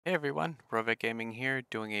Hey everyone, Rove Gaming here,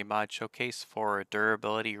 doing a mod showcase for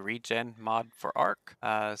Durability Regen mod for ARK.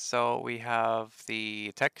 So we have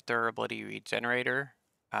the Tech Durability Regenerator.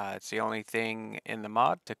 It's the only thing in the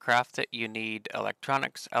mod. To craft it, you need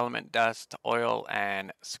electronics, element dust, oil,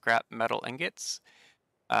 and scrap metal ingots.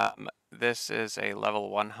 This is a level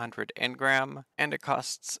 100 engram, and it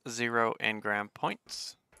costs 0 engram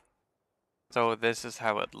points. So this is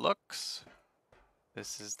how it looks.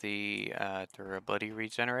 This is the Durability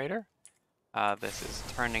Regenerator. This is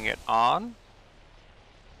turning it on,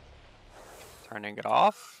 turning it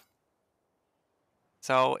off.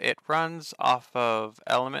 So it runs off of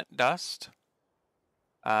element dust.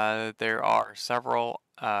 There are several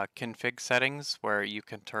config settings where you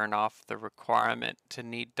can turn off the requirement to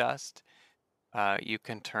need dust. You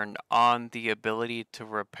can turn on the ability to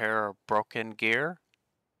repair broken gear.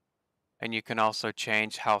 And you can also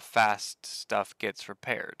change how fast stuff gets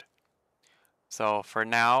repaired. So for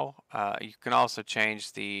now, you can also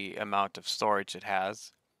change the amount of storage it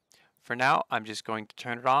has. For now, I'm just going to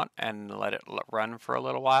turn it on and let it run for a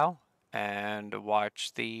little while and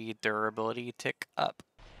watch the durability tick up.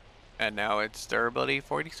 And now it's durability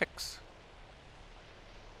 46.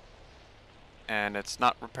 And it's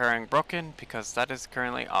not repairing broken because that is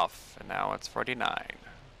currently off, and now it's 49.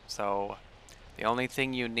 So the only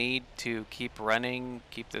thing you need to keep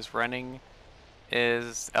this running,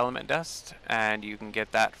 is element dust, and you can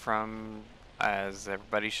get that from, as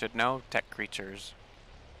everybody should know, tech creatures.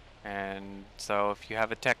 And so if you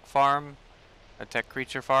have a tech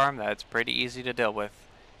creature farm, that's pretty easy to deal with.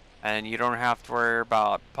 And you don't have to worry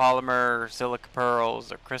about polymer, silica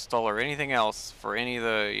pearls, or crystal, or anything else for any of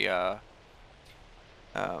the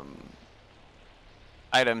um,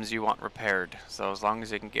 items you want repaired. So as long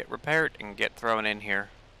as it can get repaired and get thrown in here.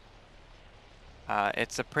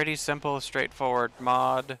 It's a pretty simple, straightforward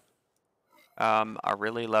mod. I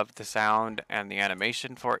really love the sound and the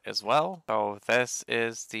animation for it as well. So this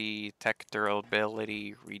is the Tech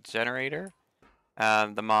Durability Regenerator.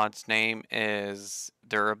 The mod's name is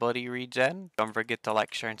Durability Regen. Don't forget to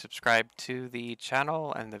like, share, and subscribe to the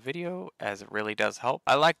channel and the video, as it really does help.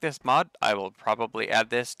 I like this mod. I will probably add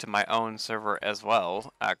this to my own server as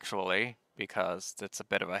well, actually, because it's a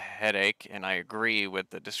bit of a headache, and I agree with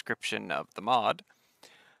the description of the mod.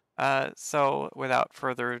 So without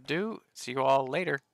further ado, see you all later.